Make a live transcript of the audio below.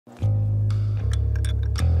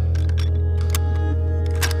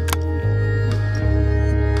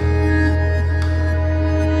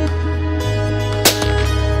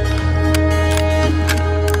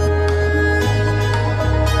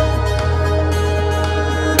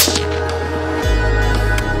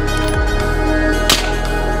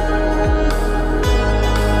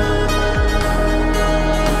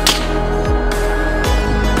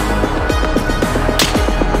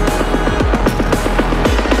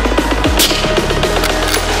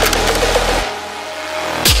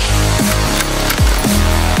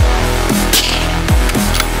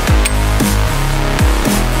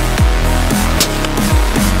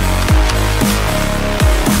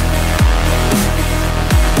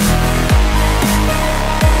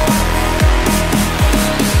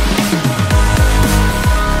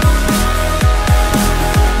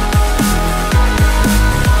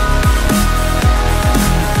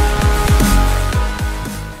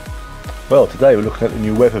Well, today we're looking at the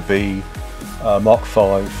new Weatherby Mark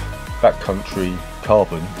V Backcountry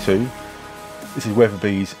Carbon 2. This is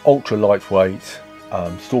Weatherby's ultra lightweight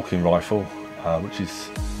stalking rifle, which is,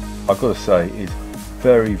 I've got to say, is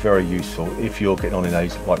very, very useful if you're getting on in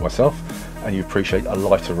age like myself and you appreciate a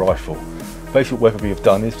lighter rifle. Basically what Weatherby have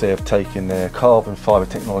done is they have taken their carbon fibre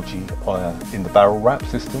technology in the barrel wrap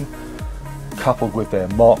system, coupled with their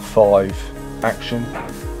Mark V action,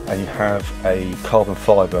 and you have a carbon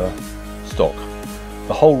fibre stock.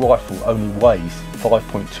 The whole rifle only weighs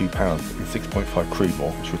 5.2 pounds in 6.5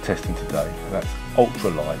 Creedmoor, which we're testing today, and that's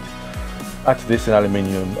ultra light. Add to this an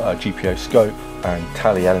aluminium GPO scope and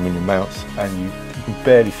Talley aluminium mounts, and you can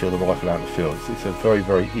barely feel the rifle out in the field. It's a very,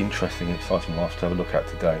 very interesting and exciting rifle to have a look at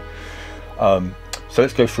today. So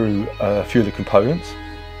let's go through a few of the components.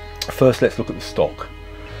 First, let's look at the stock.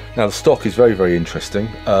 Now the stock is very, very interesting.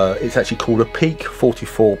 It's actually called a Peak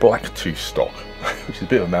 44 BlackTooth stock, which is a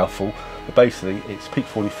bit of a mouthful. But basically, it's Peak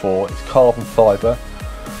 44. It's carbon fibre.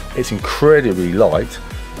 It's incredibly light.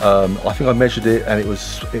 I think I measured it, and it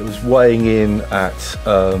was weighing in at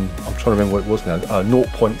I'm trying to remember what it was now.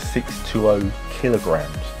 0.620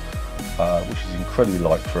 kilograms, which is incredibly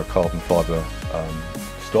light for a carbon fibre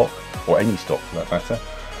stock, or any stock for that matter.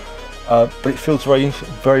 But it feels very,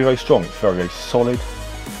 very, very strong. It's very, very solid.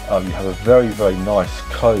 You have a very, very nice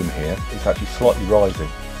comb here. It's actually slightly rising.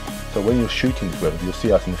 So when you're shooting this weather, you'll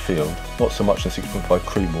see out in the field, not so much in 6.5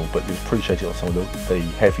 Creedmoor, but you'll appreciate it on some of the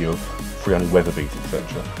heavier 300 Weatherby's,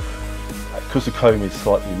 etc. Because the comb is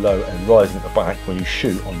slightly low and rising at the back, when you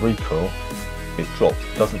shoot on recoil, it drops.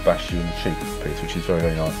 It doesn't bash you in the cheek piece, which is very,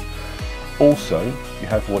 very nice. Also, you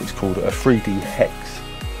have what is called a 3D hex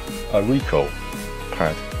recoil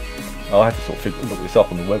pad. Now, I had to sort of look this up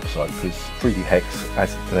on the website, because 3D hex,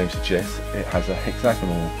 as the name suggests, it has a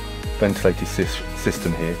hexagonal ventilated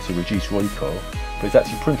system here to reduce recoil, but it's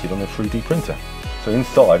actually printed on a 3D printer. So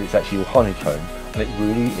inside it's actually all honeycomb, and it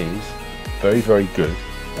really is very, very good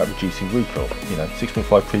at reducing recoil. You know,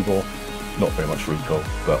 6.5 Creedmoor, not very much recoil,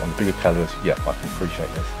 but on the bigger calibers, yeah, I can appreciate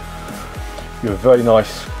this. You have a very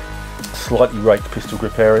nice, slightly raked pistol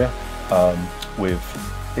grip area with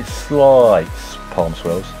its slight palm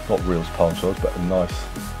swells, not real palm swells, but a nice,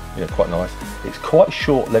 you know, quite nice. It's quite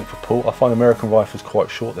short length of pull. I find American rifles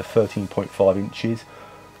quite short. They're 13.5 inches.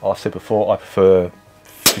 I've said before I prefer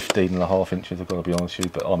 15.5 inches, I've got to be honest with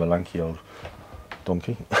you, but I'm a lanky old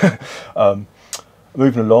donkey.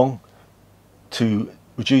 Moving along, to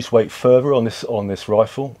reduce weight further on this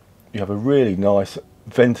rifle, you have a really nice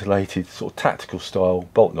ventilated sort of tactical style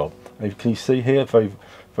bolt knob. And can you see here, very,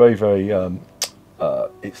 very, very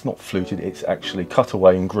it's not fluted, it's actually cut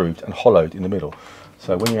away and grooved and hollowed in the middle.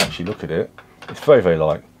 So when you actually look at it, it's very, very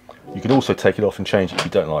light. You can also take it off and change it if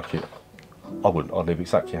you don't like it. I wouldn't, I'd leave it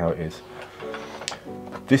exactly how it is.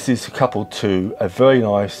 This is coupled to a very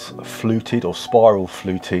nice fluted or spiral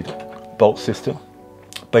fluted bolt system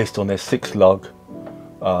based on their 6-lug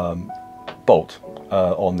bolt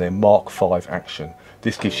on their Mark V action.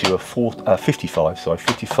 This gives you a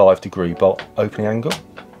 55 degree bolt opening angle,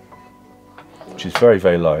 which is very,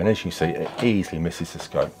 very low, and as you can see, it easily misses the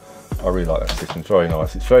scope. I really like that system. It's very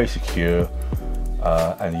nice. It's very secure,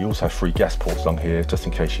 and you also have 3 gas ports along here, just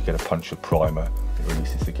in case you get a punctured primer. It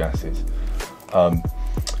releases the gases.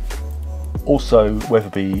 Also,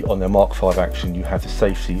 Weatherby on their Mark V action, you have the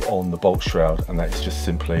safety on the bolt shroud, and that is just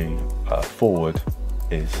simply forward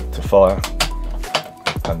is to fire,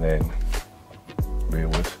 and then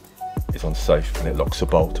rearward is on safe, and it locks the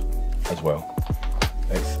bolt as well.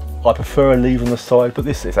 I prefer a lever on the side, but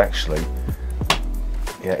this is actually,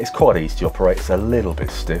 yeah, it's quite easy to operate. It's a little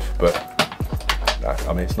bit stiff, but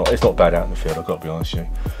I mean, it's not bad out in the field, I've got to be honest with you.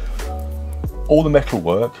 All the metal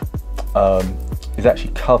work is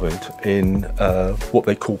actually covered in what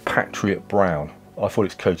they call Patriot Brown. I thought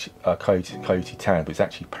it's coyote tan, but it's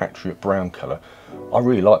actually Patriot Brown colour. I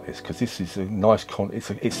really like this because this is a nice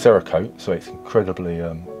it's Cerakote, so it's incredibly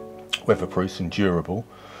weatherproof and durable,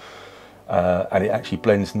 and it actually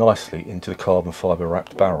blends nicely into the carbon fibre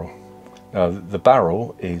wrapped barrel. Now the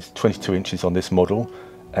barrel is 22 inches on this model,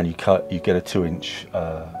 and you get a 2-inch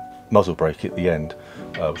muzzle brake at the end,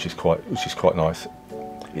 which is quite nice.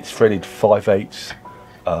 It's threaded 5/8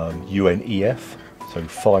 UNEF, so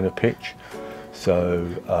finer pitch. So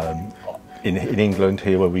in England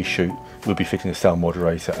here where we shoot, we'll be fitting a sound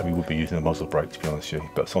moderator, and we would be using a muzzle brake, to be honest with you.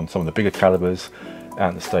 But on some of the bigger calibers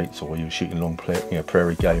out in the States, or you're shooting long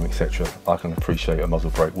prairie game, etc., I can appreciate a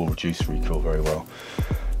muzzle brake will reduce recoil very well.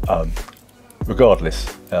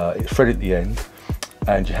 Regardless, it's threaded at the end,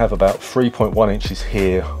 and you have about 3.1 inches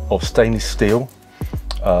here of stainless steel.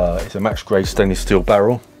 It's a match grade stainless steel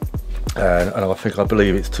barrel, and I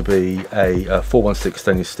believe it's to be a 416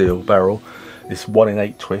 stainless steel barrel. This 1 in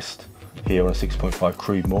 8 twist here on a 6.5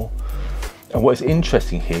 Creedmoor. And what is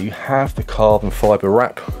interesting here, you have the carbon fibre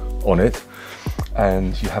wrap on it,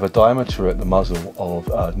 and you have a diameter at the muzzle of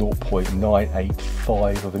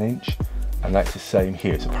 0.985 of an inch, and that's the same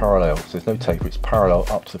here. It's a parallel, so there's no taper, it's parallel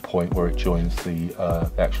up to the point where it joins the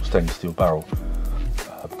actual stainless steel barrel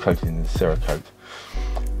coated in the Cerakote.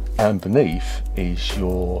 And beneath is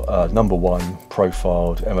your number 1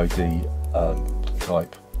 profiled MOD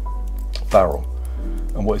type barrel.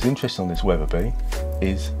 And what is interesting on this Weatherby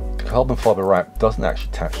is the carbon fibre wrap doesn't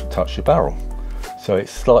actually touch your barrel. So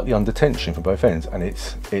it's slightly under tension from both ends, and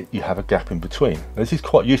you have a gap in between. This is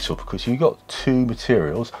quite useful because you've got 2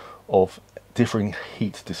 materials of differing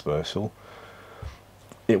heat dispersal.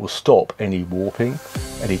 It will stop any warping,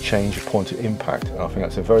 any change of point of impact, and I think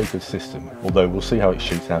that's a very good system, although we'll see how it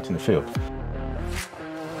shoots out in the field.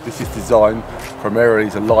 This is designed primarily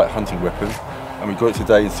as a light hunting weapon, and we got it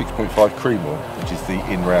today in 6.5 Creedmoor, which is the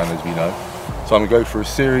in-round as we know. So I'm going to go for a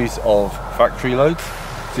series of factory loads,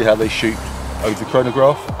 see how they shoot over the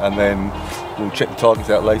chronograph, and then we'll check the targets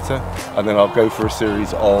out later, and then I'll go for a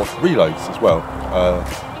series of reloads as well,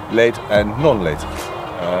 lead and non-lead,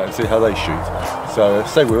 and see how they shoot. So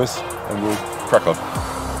stay with us and we'll crack on.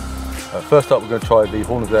 First up, we're going to try the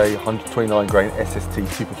Hornady 129 grain SST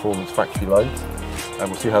 2 Performance factory loads,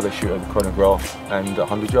 and we'll see how they shoot over the chronograph and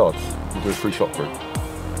 100 yards. We'll do a 3-shot group.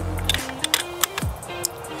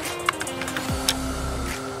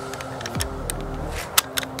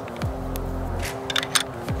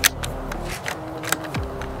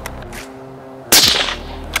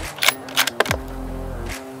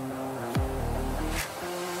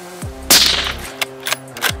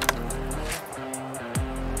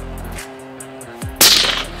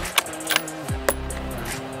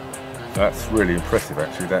 That's really impressive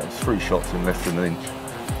actually, that was 3 shots in less than an inch.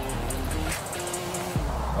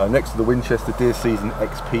 Next to the Winchester Deer Season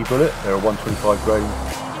XP bullet, they're a 125 grain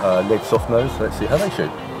lead soft nose, let's see how they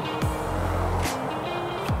shoot.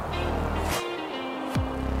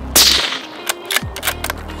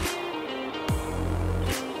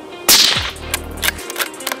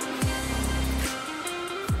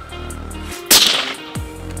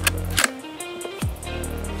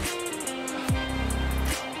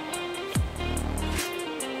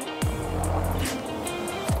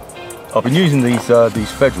 I've been using these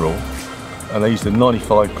Federal, and they use the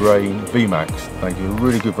 95 grain VMAX. They do a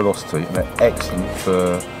really good velocity, and they're excellent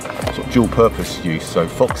for sort of dual purpose use. So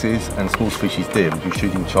foxes and small species deer, if you're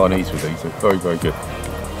shooting Chinese with these, they're very, very good.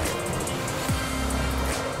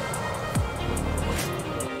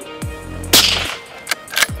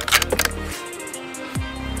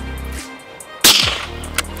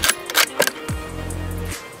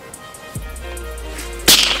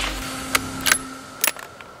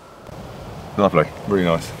 Lovely, really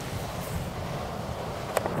nice.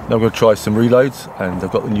 Now I'm going to try some reloads, and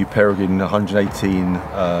I've got the new Peregrine 118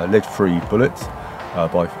 lead-free bullets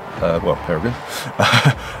by Peregrine,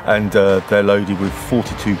 and they're loaded with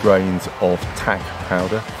 42 grains of tack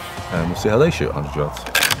powder, and we'll see how they shoot at 100 yards.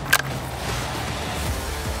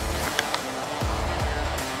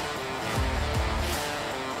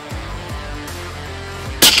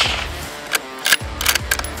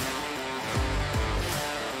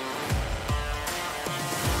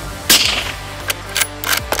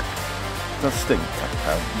 It does sting, tack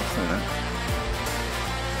powder, I must say that.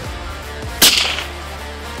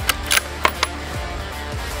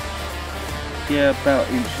 Yeah, about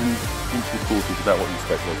inch and a quarter is about what you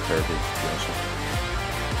expect with Peregrine, to be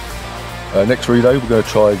honest. Next reload, we're going to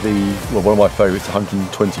try one of my favourites,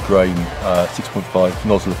 120 grain 6.5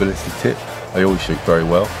 nozzle ballistic tip. They always shoot very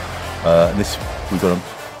well. And this, we've got a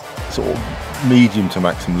sort of medium to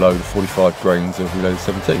maximum load of 45 grains of reload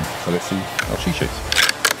 17. So let's see how she shoots.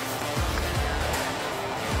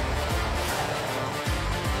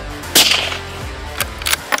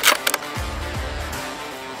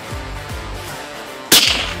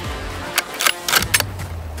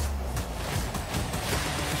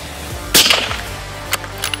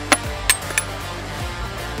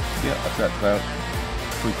 Yeah, that's about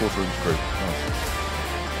 3/4 inch group.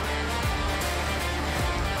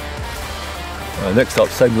 Nice. Next up,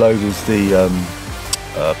 same load as the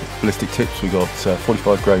ballistic tips. We got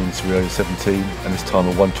 45 grains Rio 17, and this time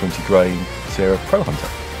a 120 grain Sierra Pro Hunter.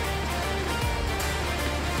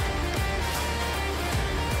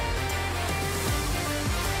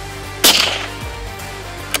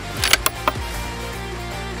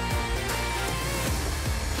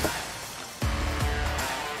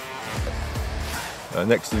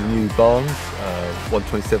 Next to the new Barnes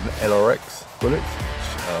 127 LRX bullets,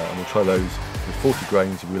 and we'll try those with 40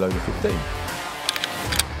 grains and reload with 15.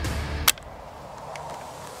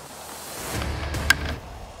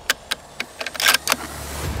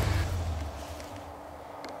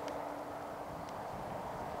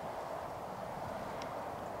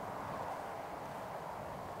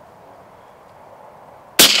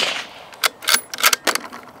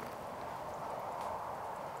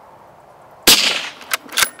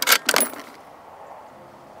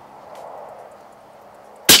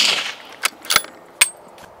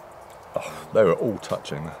 They were all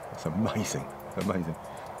touching. That's amazing, amazing.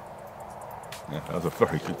 Yeah, that was a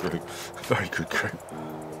very good group, very good group.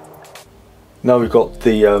 Now we've got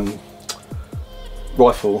the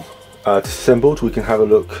rifle disassembled, we can have a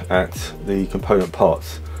look at the component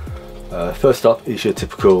parts. First up is your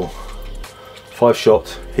typical 5-shot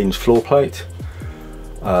hinge floor plate,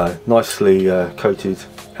 nicely coated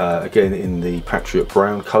again in the Patriot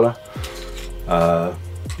brown colour.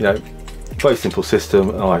 You know, very simple system,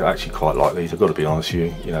 and I actually quite like these, I've got to be honest with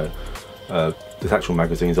you. You know, the actual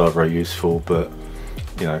magazines are very useful, but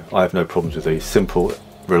you know, I have no problems with these. Simple,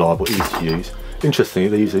 reliable, easy to use. Interestingly,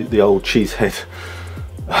 they use the old cheese head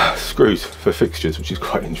screws for fixtures, which is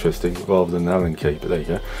quite interesting, rather than an Allen key, but there you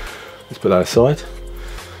go. Let's put that aside.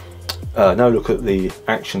 Now look at the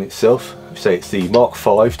action itself. Say it's the Mark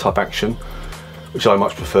V type action, which I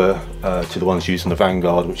much prefer to the ones used on the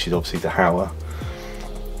Vanguard, which is obviously the Hauer.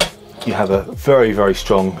 You have a very, very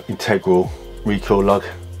strong integral recoil lug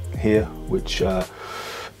here, which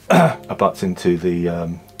abuts into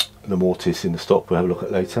the mortise in the stock. We'll have a look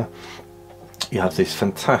at later. You have this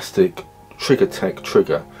fantastic Trigger Tech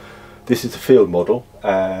trigger. This is the field model,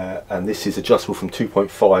 and this is adjustable from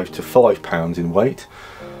 2.5 to 5 pounds in weight,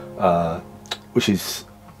 which is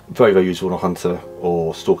very, very useful on a hunter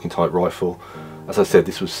or stalking type rifle. As I said,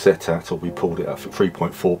 this was set at, or we pulled it at, for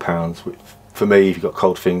 3.4 pounds, which for me, if you've got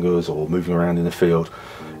cold fingers or moving around in the field,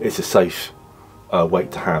 it's a safe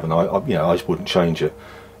weight to have, and I you know, I just wouldn't change it.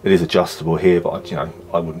 It is adjustable here, but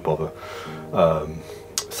I wouldn't bother.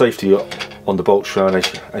 Safety on the bolt shroud,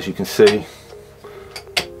 as you can see,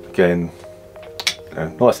 again,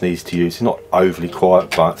 nice and easy to use. It's not overly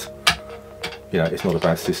quiet, but you know, it's not a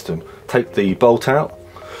bad system. Take the bolt out.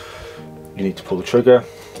 You need to pull the trigger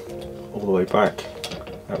all the way back.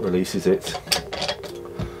 That releases it.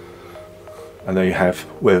 And there you have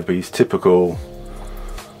Weatherby's typical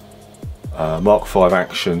Mark V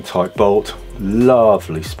action type bolt.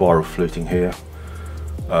 Lovely spiral fluting here.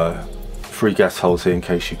 3 gas holes here in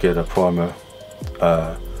case you get a primer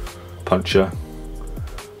puncture.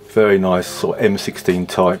 Very nice sort of M16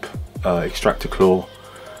 type extractor claw,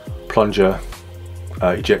 plunger,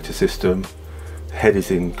 ejector system. Head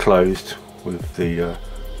is enclosed with the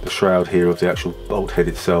shroud here of the actual bolt head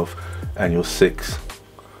itself, and your 6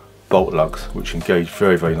 bolt lugs, which engage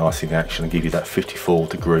very, very nicely in the action and give you that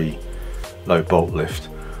 54-degree low bolt lift.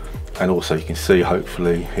 And also you can see,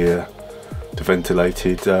 hopefully here, the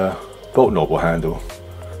ventilated bolt nozzle handle.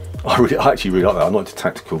 I actually really like that. I'm not into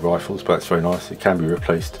tactical rifles, but it's very nice. It can be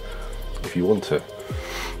replaced if you want to.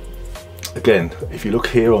 Again, if you look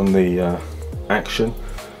here on the action,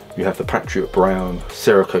 you have the Patriot brown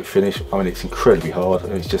Cerakote finish. I mean, it's incredibly hard,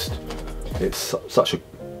 and it's such a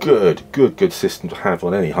good system to have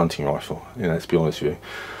on any hunting rifle, you know, let's be honest with you.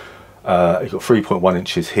 You've got 3.1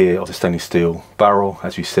 inches here of the stainless steel barrel,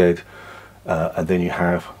 as we said, and then you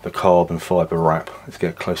have the carbon fibre wrap. Let's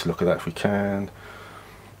get a closer look at that if we can.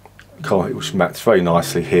 Which mats very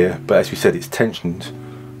nicely here, but as we said, it's tensioned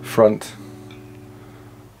front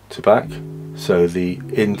to back, so the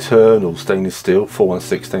internal stainless steel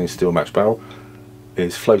 416 stainless steel match barrel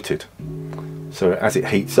is floated, so as it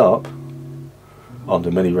heats up under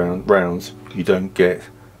many rounds, you don't get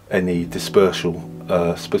any dispersal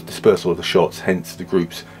of the shots, hence the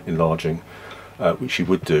groups enlarging, which you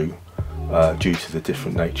would do due to the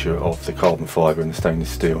different nature of the carbon fibre and the stainless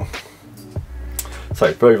steel.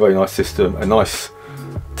 So very, very nice system. A nice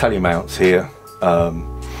Talley mounts here,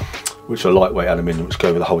 which are lightweight aluminium, which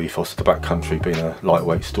go with the whole ethos of the backcountry, being a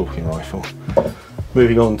lightweight stalking rifle.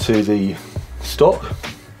 Moving on to the stock.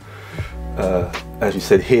 As we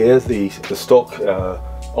said here, the stock,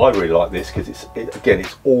 I really like this because again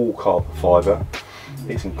it's all carbon fibre.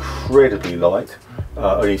 It's incredibly light,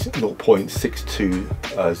 only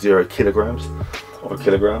 0.620 kilograms of a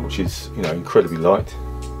kilogram, which is, you know, incredibly light.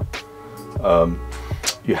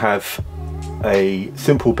 You have a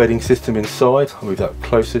simple bedding system inside. I'll move that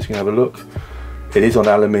closer so you can have a look. It is on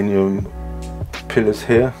aluminium pillars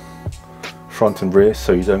here, front and rear,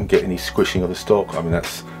 so you don't get any squishing of the stock. I mean,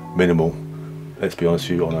 that's minimal, let's be honest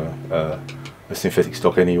with you, on a synthetic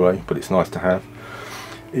stock anyway, but it's nice to have.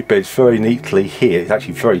 It beds very neatly here. It's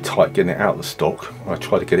actually very tight getting it out of the stock. I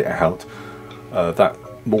try to get it out. That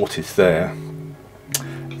mortise there,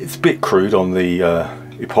 it's a bit crude on the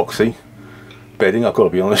epoxy bedding, I've got to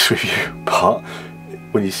be honest with you, but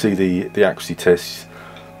when you see the accuracy tests,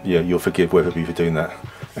 yeah, you'll forgive Weatherby for doing that.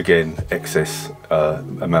 Again, excess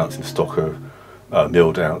amounts in stock are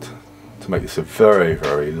milled out to make this a very,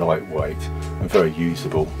 very lightweight and very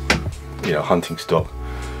usable, you know, hunting stock.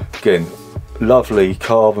 Again, lovely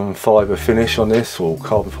carbon fibre finish on this, or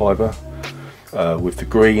carbon fibre, with the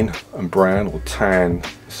green and brown or tan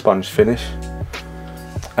sponge finish,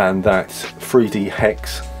 and that 3D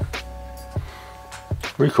hex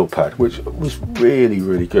recoil pad, which was really,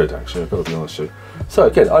 really good actually, I've got to be honest with you. So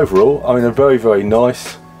again, overall, I mean, a very, very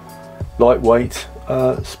nice, lightweight,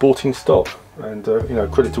 sporting stock, and you know,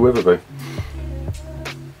 credit to Weatherby.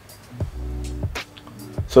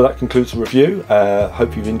 So that concludes the review.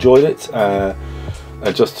 Hope you've enjoyed it.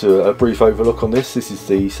 And just a brief overlook on this. This is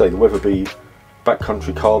the Weatherby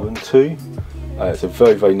Backcountry Carbon 2. It's a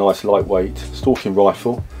very, very nice lightweight stalking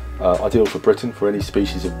rifle, ideal for Britain for any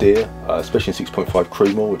species of deer, especially in 6.5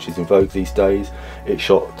 Creedmoor, which is in vogue these days. It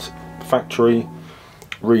shot factory,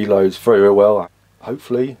 reloads very, very well.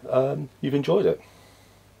 Hopefully you've enjoyed it.